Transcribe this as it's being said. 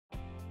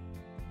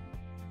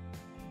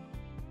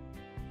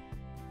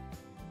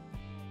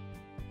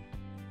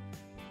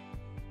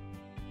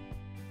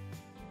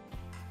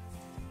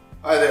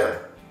Hi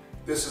there.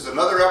 This is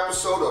another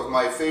episode of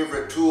my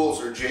favorite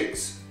tools or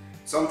jigs.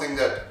 Something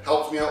that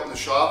helps me out in the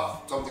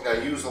shop, something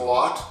I use a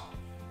lot.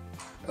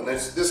 And in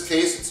this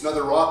case, it's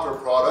another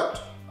Rockler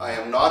product. I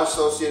am not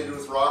associated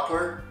with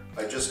Rockler.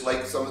 I just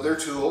like some of their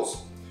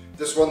tools.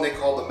 This one they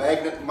call the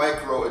Magnet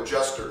Micro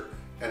Adjuster,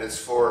 and it's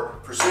for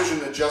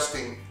precision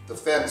adjusting the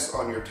fence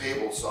on your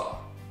table saw.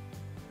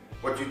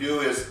 What you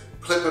do is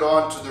clip it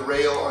onto the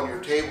rail on your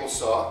table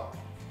saw.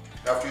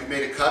 After you've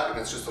made a cut and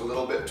it's just a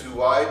little bit too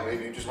wide,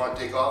 maybe you just want to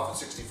take off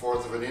a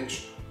 1/64 of an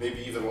inch, maybe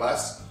even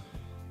less.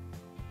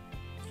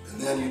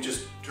 And then you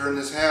just turn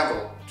this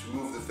handle to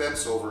move the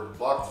fence over,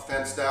 lock the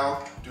fence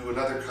down, do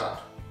another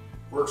cut.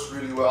 Works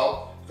really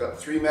well. You've got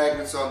 3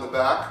 magnets on the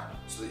back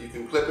so that you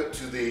can clip it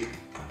to the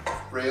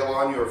rail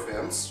on your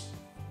fence.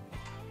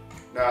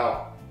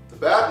 Now, the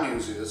bad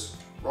news is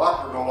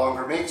Rockler no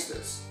longer makes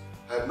this.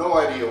 I have no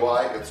idea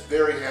why. It's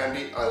very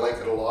handy. I like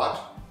it a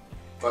lot.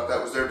 But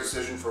that was their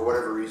decision for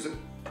whatever reason.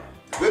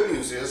 The good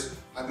news is,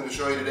 I'm going to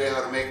show you today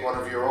how to make one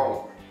of your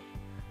own.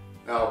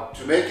 Now,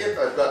 to make it,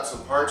 I've got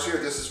some parts here.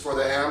 This is for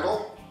the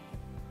handle.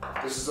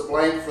 This is a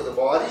blank for the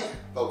body,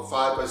 about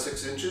 5 by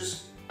 6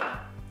 inches.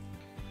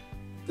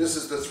 This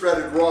is the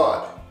threaded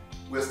rod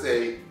with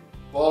a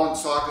ball and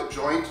socket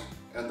joint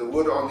and the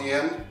wood on the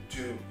end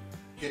to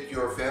hit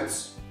your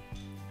fence.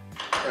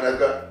 And I've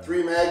got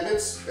 3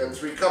 magnets and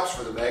 3 cups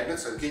for the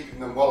magnets. I'm keeping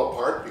them well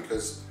apart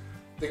because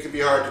they can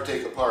be hard to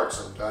take apart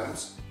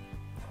sometimes.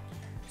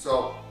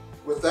 So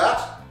with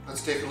that,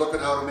 let's take a look at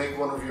how to make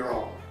one of your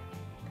own.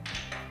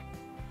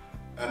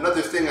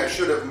 Another thing I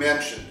should have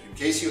mentioned, in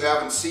case you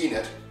haven't seen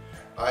it,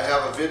 I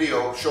have a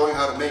video showing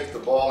how to make the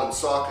ball and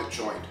socket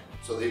joint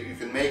so that you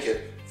can make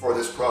it for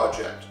this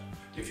project.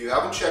 If you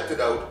haven't checked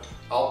it out,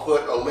 I'll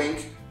put a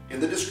link in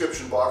the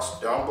description box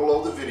down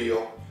below the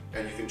video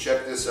and you can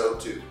check this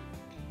out too.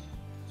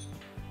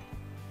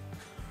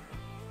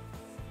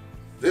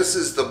 This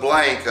is the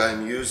blank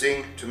I'm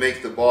using to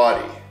make the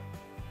body.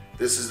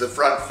 This is the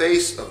front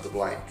face of the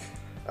blank.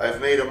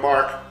 I've made a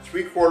mark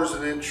 3/4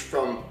 of an inch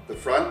from the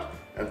front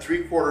and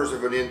 3/4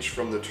 of an inch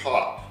from the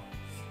top.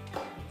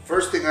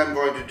 First thing I'm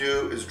going to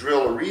do is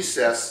drill a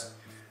recess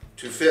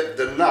to fit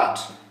the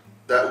nut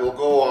that will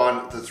go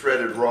on the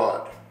threaded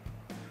rod.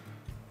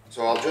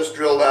 So I'll just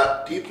drill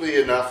that deeply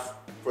enough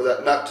for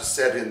that nut to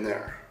set in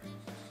there.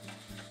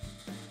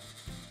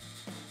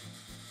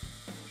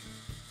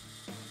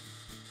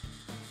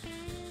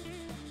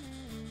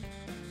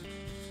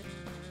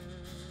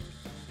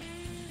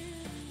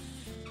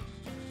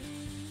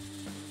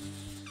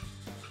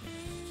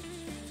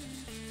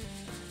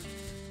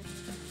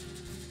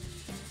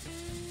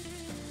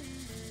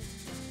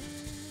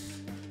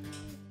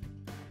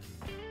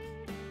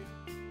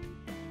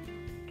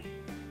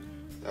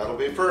 That'll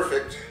be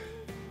perfect.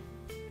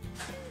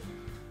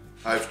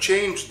 I've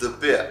changed the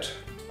bit.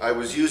 I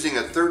was using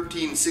a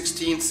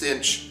 13/16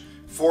 inch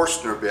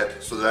Forstner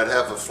bit so that I'd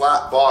have a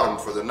flat bottom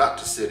for the nut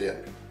to sit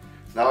in.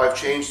 Now I've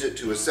changed it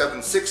to a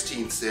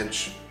 7/16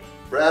 inch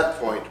brad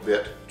point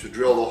bit to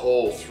drill the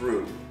hole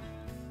through.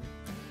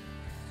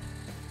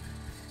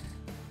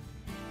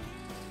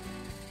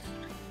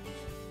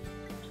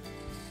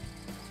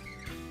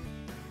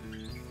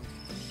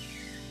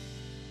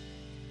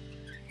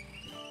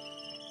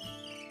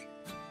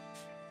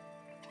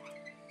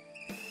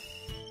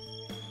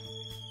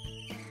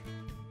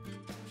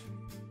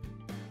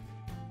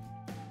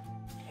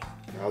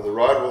 Now the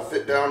rod will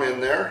fit down in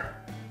there.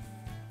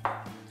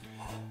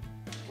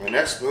 My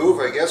next move,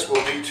 I guess,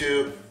 will be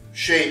to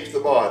shape the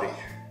body.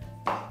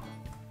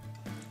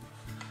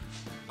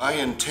 I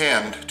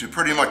intend to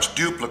pretty much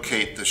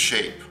duplicate the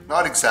shape.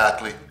 Not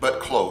exactly,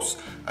 but close.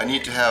 I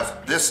need to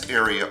have this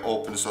area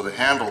open so the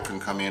handle can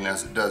come in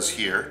as it does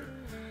here.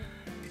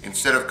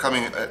 Instead of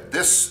coming at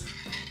this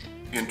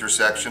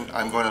intersection,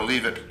 I'm going to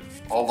leave it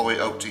all the way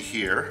out to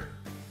here.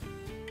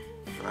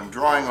 So I'm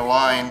drawing a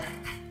line,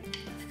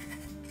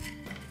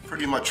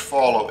 pretty much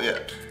follow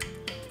it.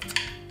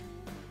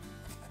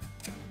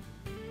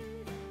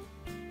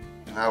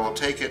 And I will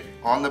take it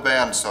on the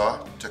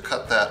bandsaw to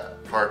cut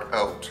that part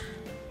out.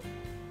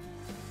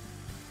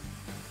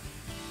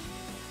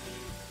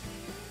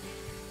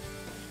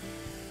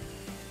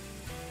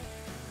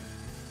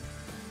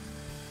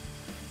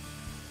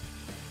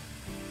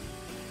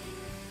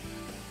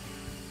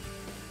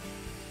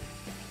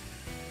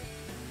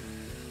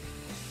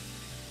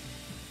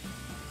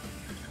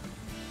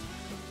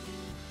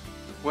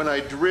 When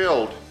I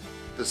drilled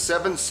the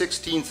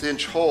 7/16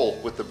 inch hole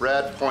with the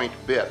brad point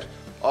bit,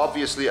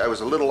 obviously I was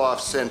a little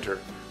off center.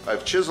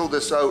 I've chiseled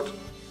this out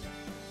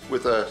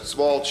with a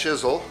small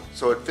chisel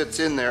so it fits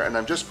in there, and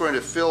I'm just going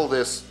to fill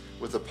this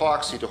with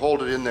epoxy to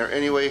hold it in there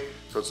anyway,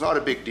 so it's not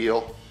a big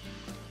deal.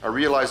 I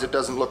realize it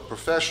doesn't look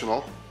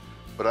professional,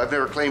 but I've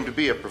never claimed to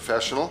be a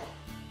professional,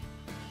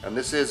 and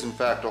this is in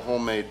fact a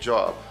homemade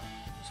job,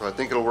 so I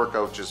think it'll work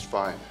out just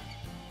fine.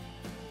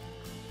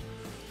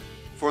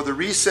 For the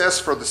recess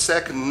for the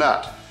second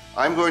nut,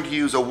 I'm going to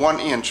use a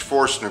 1-inch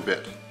Forstner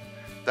bit.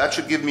 That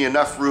should give me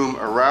enough room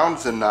around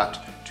the nut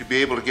to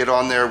be able to get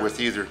on there with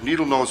either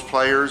needle nose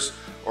pliers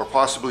or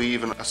possibly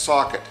even a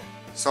socket,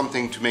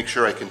 something to make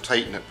sure I can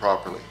tighten it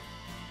properly.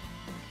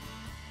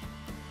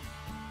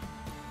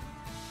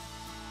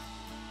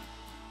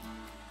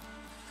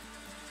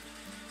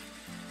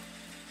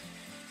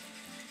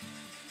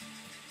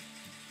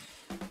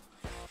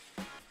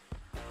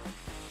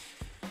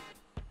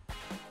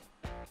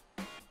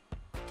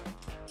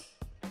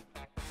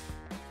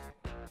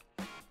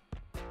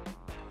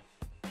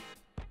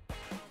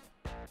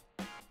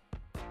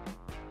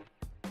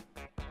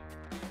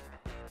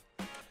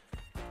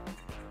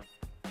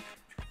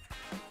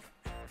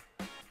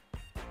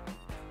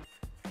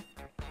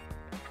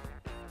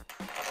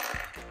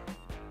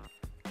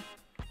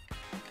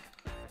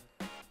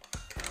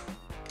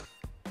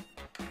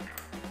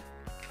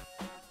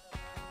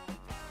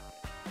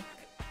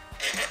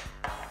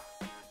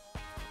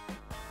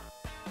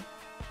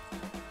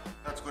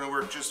 That's going to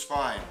work just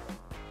fine.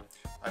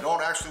 I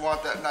don't actually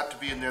want that nut to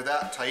be in there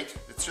that tight.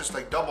 It's just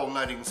like double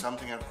nutting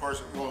something, and of course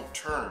it won't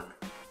turn.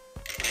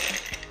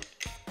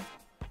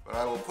 But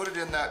I will put it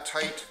in that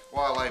tight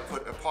while I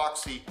put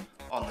epoxy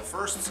on the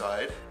first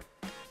side.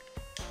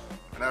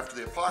 And after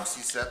the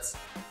epoxy sets,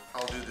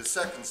 I'll do the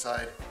second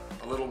side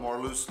a little more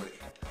loosely.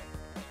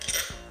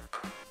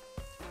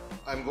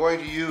 I'm going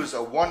to use a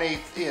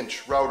 1/8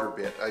 inch router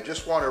bit. I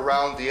just want to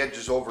round the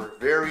edges over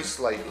very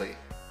slightly.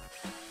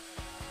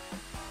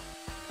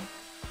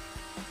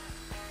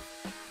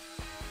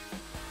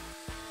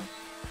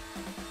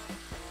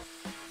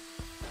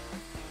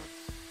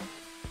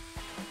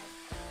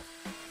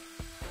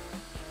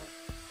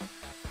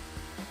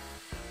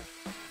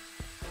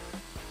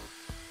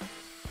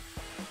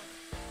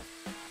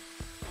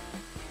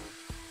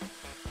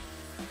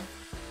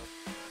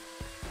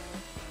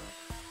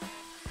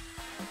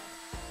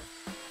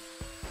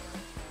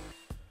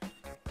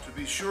 To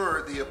be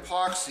sure the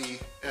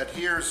epoxy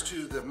adheres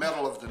to the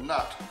metal of the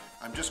nut,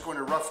 I'm just going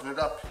to roughen it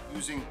up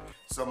using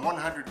some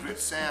 100 grit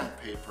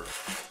sandpaper.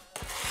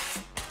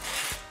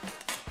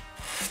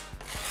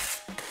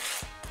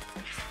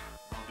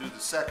 I'll do the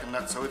second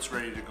nut so it's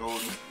ready to go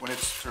when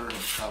its turn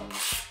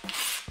comes.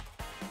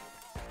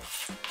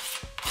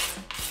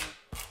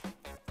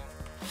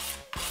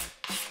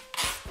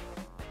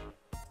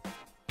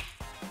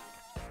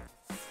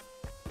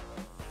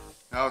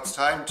 Now it's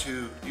time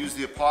to use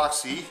the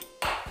epoxy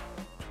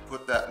to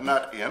put that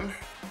nut in.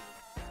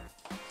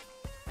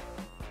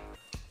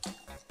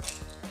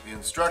 The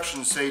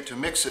instructions say to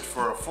mix it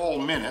for a full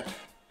minute,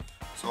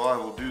 so I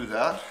will do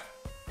that.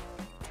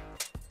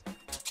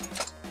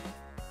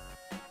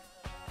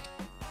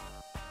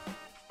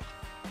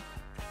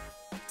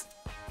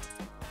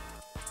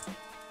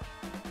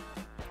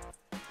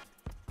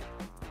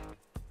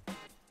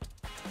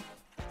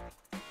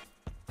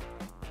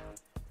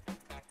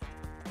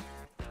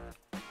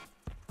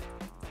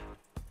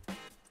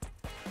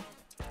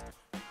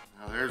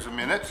 Now there's a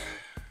minute.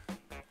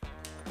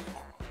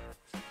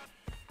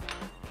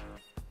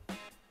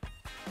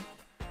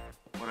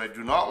 What I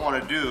do not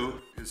want to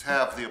do is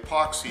have the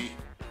epoxy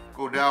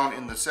go down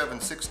in the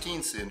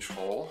 7/16 inch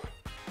hole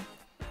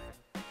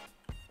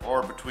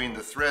or between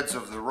the threads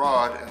of the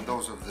rod and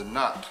those of the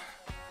nut.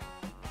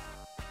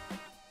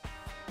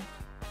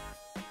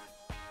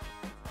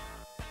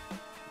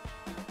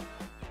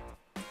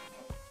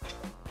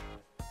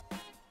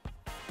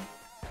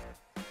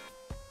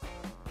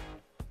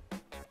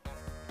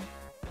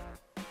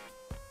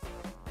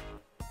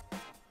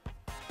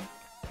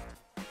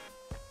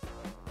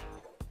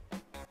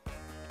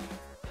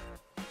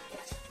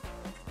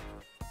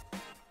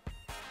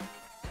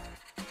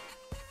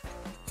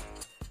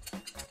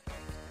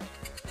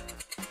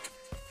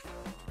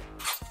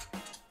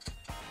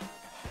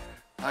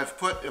 I've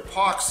put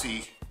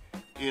epoxy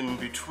in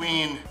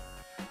between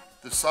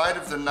the side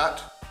of the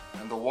nut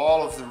and the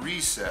wall of the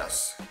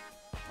recess,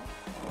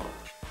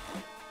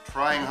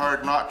 trying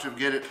hard not to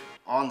get it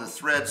on the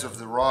threads of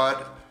the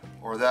rod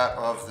or that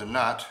of the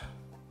nut.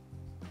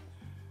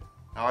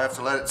 Now I have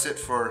to let it sit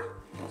for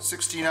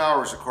 16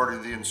 hours according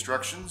to the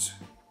instructions.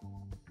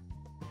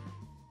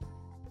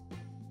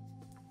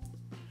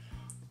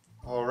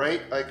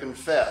 Alright, I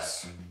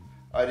confess,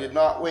 I did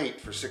not wait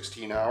for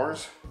 16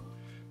 hours.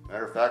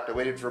 Matter of fact, I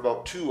waited for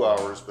about 2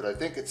 hours, but I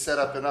think it's set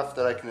up enough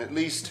that I can at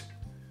least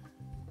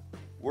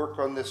work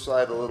on this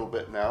side a little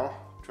bit now.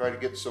 Try to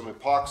get some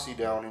epoxy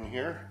down in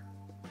here.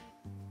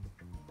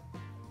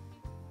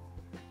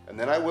 And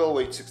then I will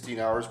wait 16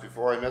 hours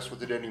before I mess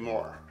with it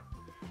anymore.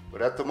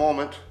 But at the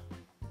moment,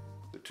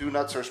 the two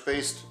nuts are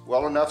spaced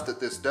well enough that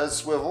this does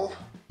swivel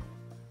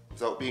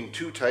without being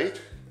too tight.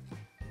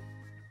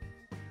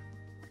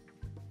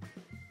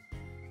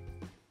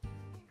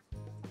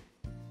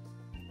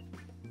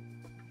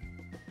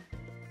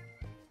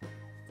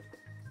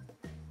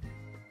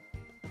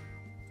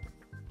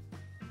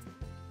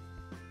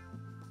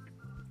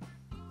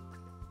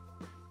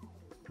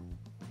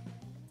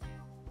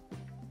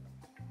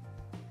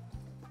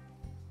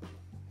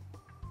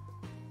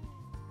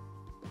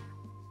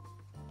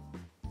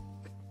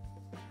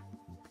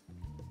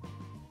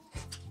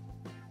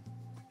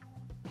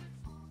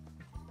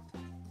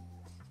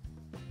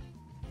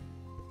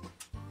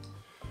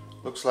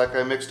 Looks like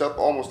I mixed up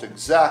almost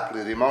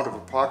exactly the amount of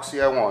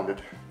epoxy I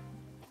wanted.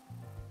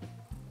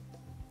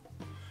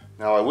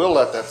 Now I will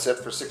let that sit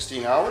for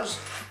 16 hours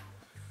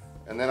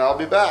and then I'll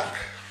be back.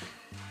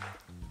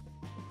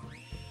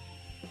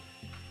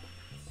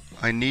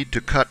 I need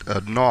to cut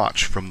a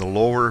notch from the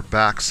lower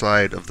back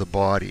side of the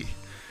body.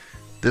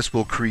 This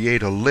will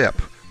create a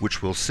lip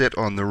which will sit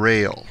on the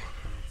rail.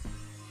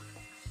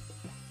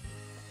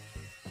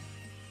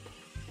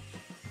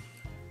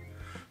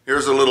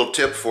 Here's a little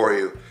tip for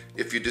you.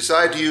 If you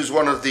decide to use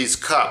one of these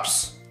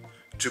cups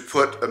to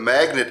put a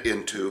magnet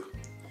into,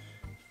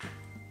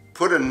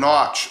 put a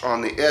notch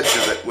on the edge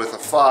of it with a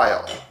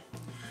file.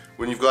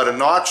 When you've got a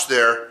notch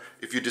there,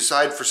 if you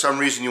decide for some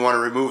reason you want to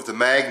remove the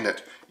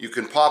magnet, you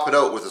can pop it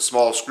out with a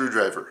small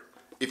screwdriver.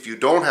 If you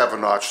don't have a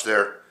notch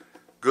there,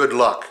 good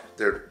luck.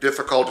 They're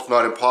difficult, if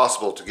not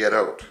impossible, to get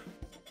out.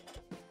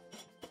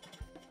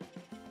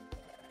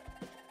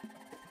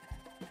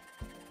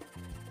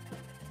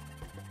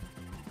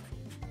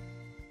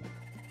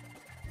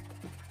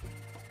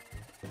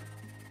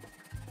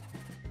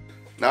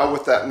 Now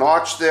with that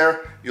notch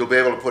there, you'll be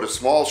able to put a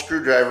small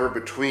screwdriver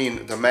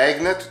between the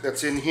magnet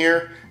that's in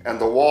here and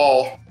the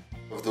wall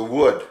of the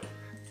wood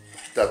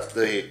that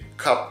the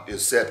cup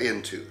is set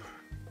into.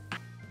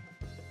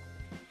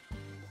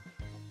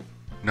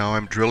 Now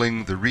I'm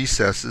drilling the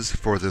recesses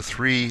for the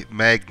 3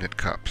 magnet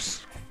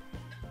cups.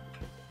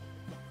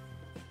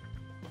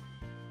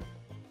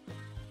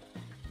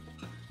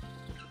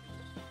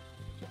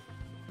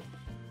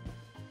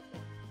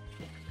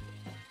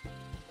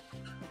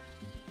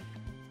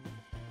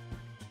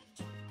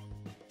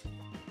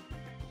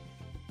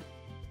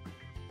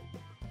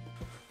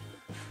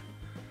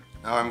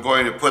 Now I'm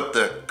going to put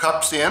the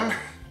cups in,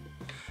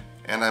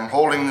 and I'm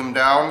holding them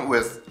down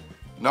with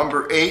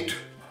number 8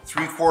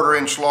 3/4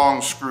 inch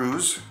long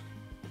screws.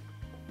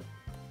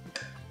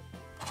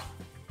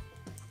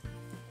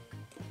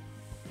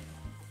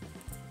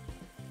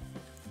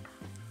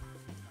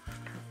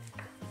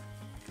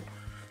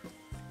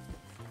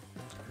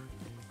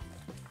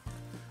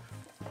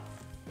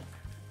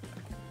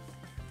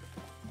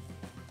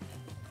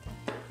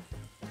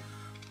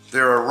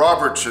 They're a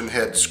Robertson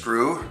head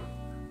screw,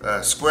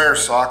 a square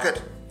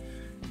socket.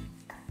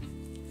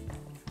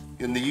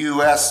 In the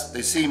US,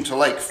 they seem to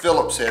like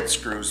Phillips head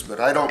screws,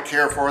 but I don't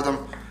care for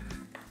them.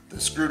 The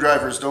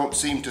screwdrivers don't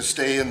seem to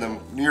stay in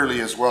them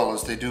nearly as well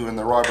as they do in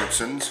the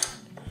Robertsons.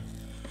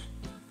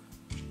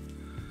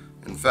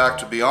 In fact,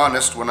 to be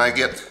honest, when I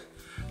get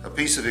a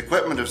piece of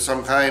equipment of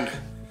some kind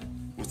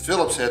with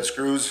Phillips head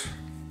screws,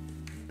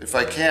 if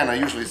I can, I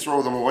usually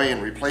throw them away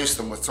and replace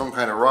them with some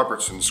kind of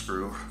Robertson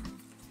screw.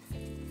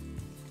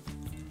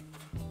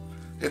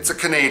 It's a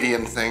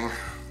Canadian thing.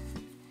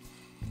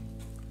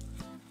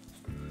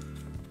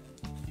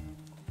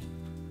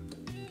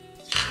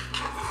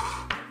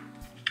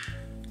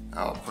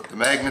 I'll put the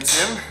magnets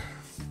in.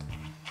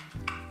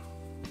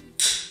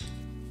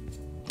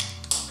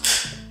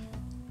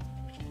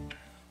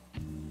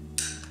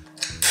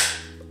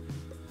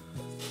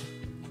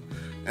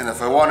 And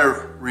if I want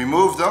to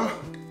remove them,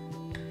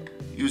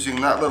 using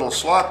that little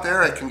slot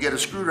there, I can get a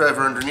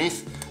screwdriver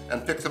underneath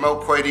and pick them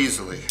out quite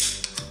easily.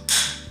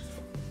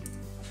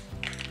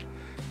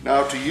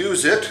 Now to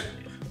use it,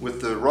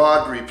 with the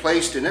rod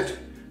replaced in it,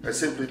 I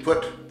simply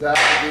put that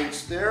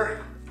against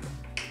there.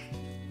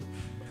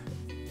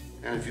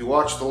 And if you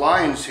watch the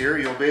lines here,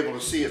 you'll be able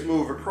to see it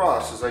move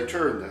across as I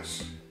turn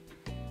this.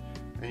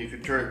 And you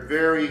can turn it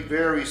very,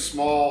 very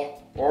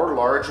small or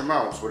large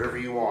amounts, whatever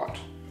you want.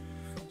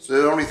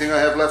 So the only thing I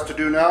have left to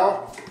do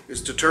now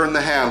is to turn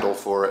the handle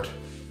for it.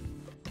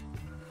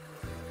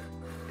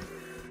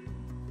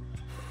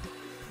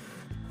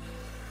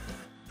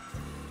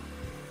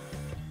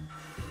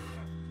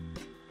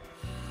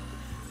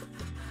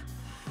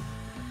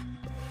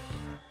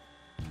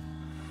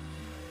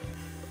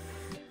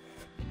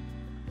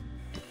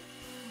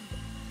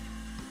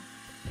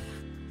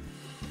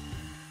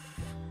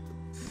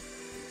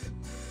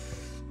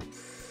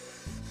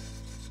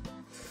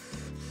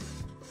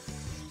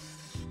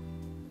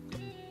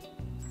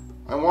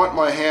 I want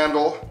my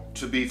handle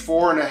to be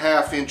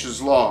 4.5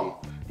 inches long,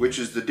 which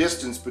is the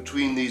distance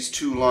between these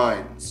two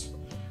lines.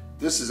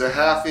 This is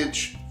 1/2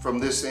 inch from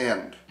this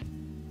end.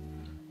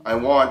 I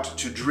want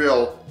to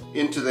drill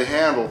into the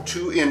handle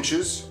 2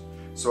 inches,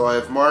 so I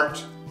have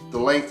marked the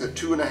length at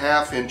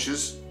 2.5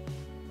 inches.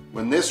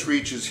 When this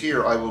reaches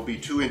here, I will be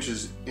 2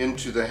 inches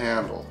into the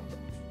handle.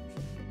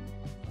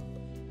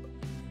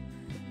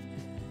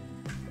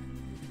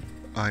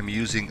 I'm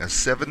using a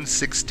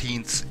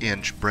 7/16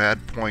 inch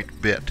brad point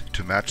bit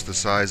to match the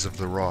size of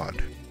the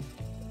rod.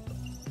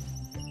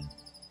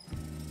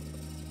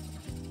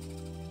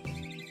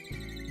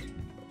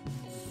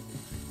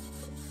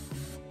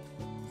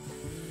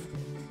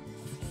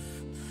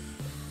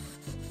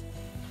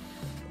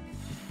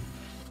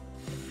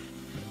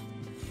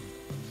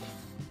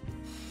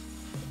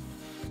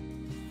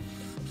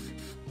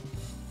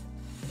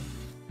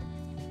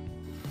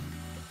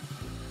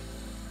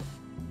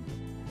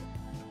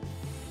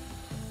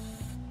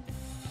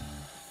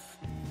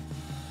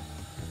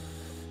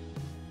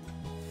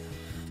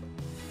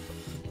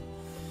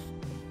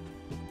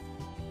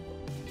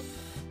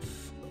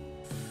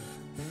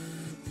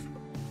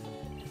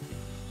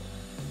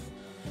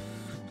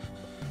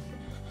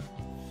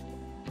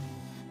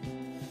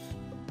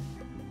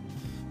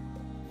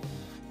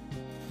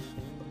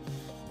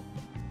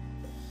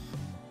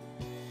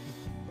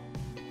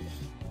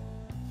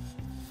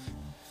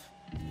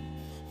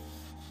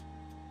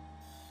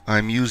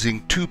 I'm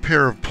using 2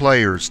 pair of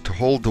pliers to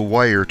hold the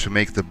wire to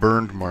make the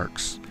burned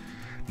marks.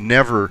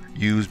 Never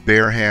use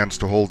bare hands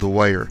to hold the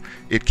wire.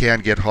 It can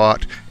get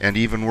hot, and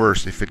even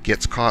worse, if it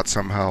gets caught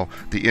somehow,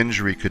 the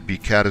injury could be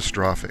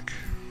catastrophic.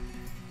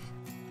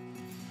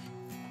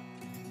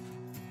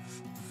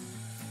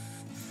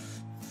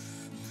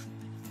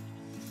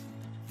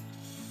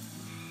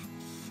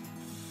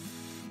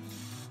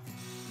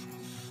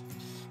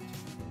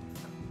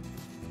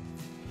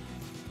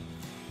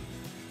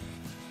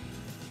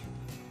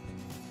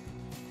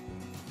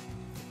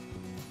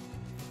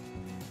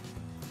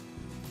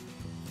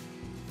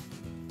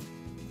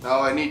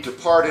 Now I need to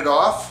part it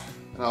off,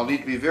 and I'll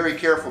need to be very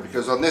careful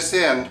because on this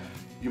end,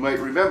 you might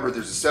remember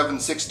there's a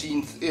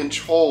 7/16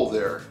 inch hole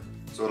there.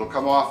 So it'll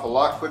come off a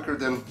lot quicker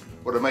than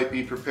what I might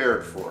be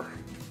prepared for.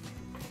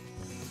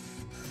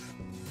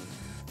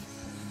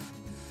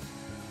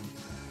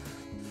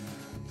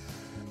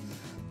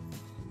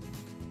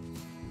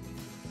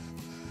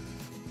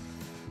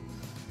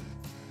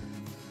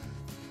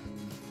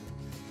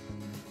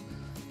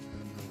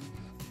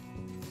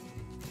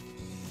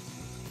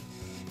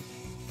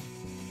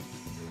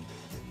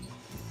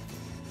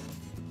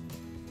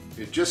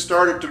 It just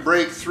started to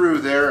break through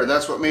there, and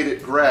that's what made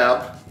it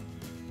grab,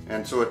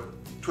 and so it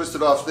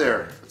twisted off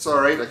there. It's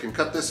all right, I can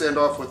cut this end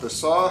off with a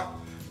saw,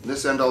 and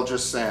this end I'll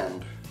just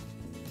sand.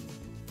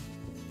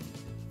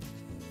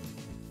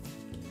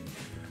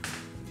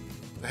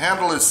 The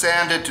handle is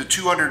sanded to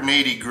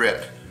 280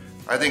 grit.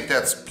 I think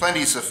that's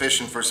plenty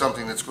sufficient for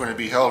something that's going to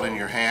be held in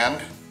your hand.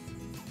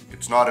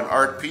 It's not an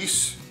art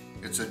piece,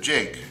 it's a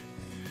jig.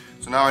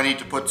 So now I need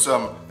to put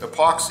some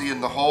epoxy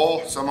in the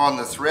hole, some on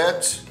the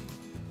threads,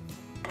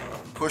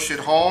 push it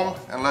home,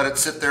 and let it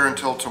sit there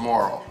until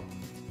tomorrow.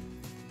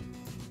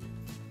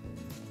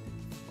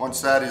 Once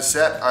that is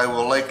set, I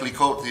will likely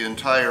coat the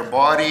entire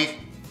body,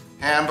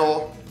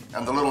 handle,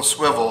 and the little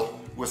swivel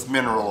with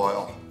mineral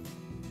oil.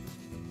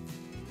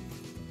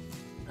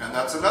 And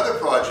that's another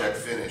project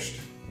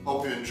finished.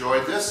 Hope you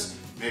enjoyed this.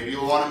 Maybe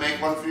you'll want to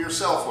make one for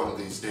yourself one of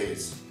these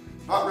days.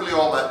 Not really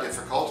all that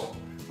difficult.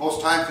 Most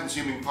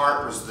time-consuming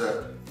part was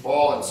the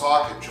ball and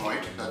socket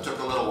joint. That took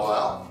a little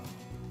while,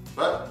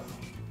 but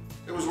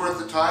it was worth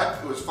the time.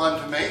 It was fun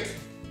to make,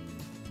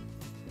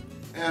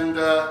 and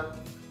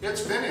it's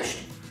finished.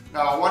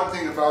 Now, one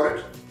thing about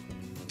it,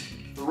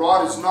 the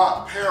rod is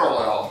not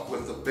parallel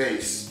with the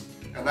base,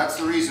 and that's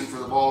the reason for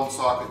the ball and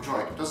socket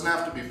joint. It doesn't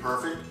have to be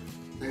perfect.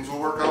 Things will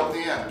work out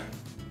in the end.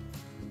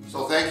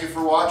 So thank you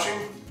for watching.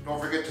 Don't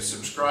forget to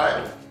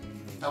subscribe.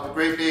 Have a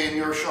great day in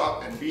your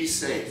shop, and be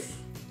safe.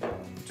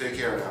 Take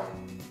care now.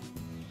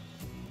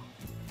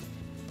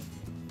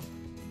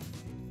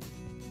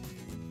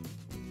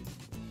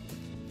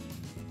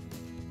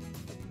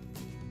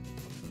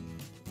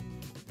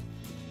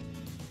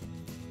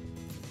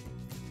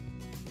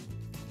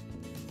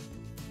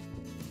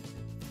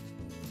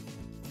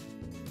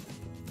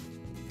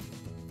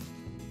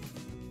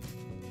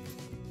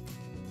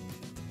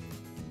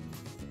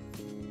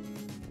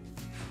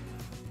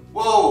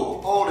 Whoa,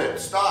 hold it,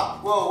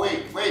 stop, whoa,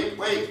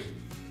 wait.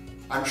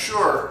 I'm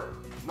sure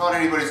not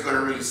anybody's going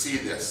to really see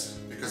this,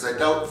 because I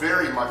doubt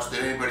very much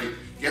that anybody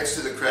gets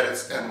to the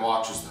credits and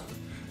watches them.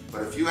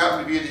 But if you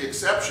happen to be the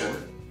exception,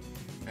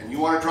 and you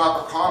want to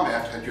drop a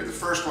comment, and you're the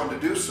first one to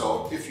do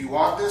so, if you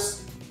want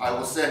this, I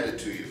will send it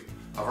to you.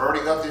 I've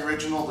already got the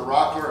original, the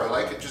rocker, I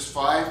like it just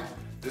fine.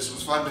 This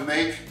was fun to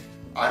make.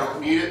 I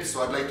don't need it,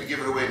 so I'd like to give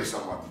it away to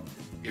someone.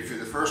 If you're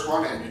the first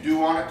one and you do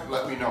want it,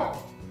 let me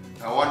know.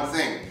 Now, one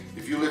thing,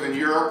 if you live in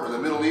Europe or the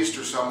Middle East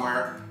or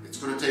somewhere, it's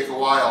going to take a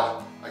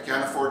while. I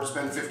can't afford to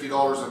spend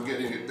 $50 on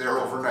getting it there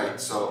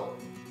overnight, so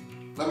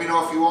let me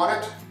know if you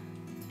want it.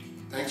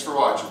 Thanks for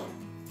watching.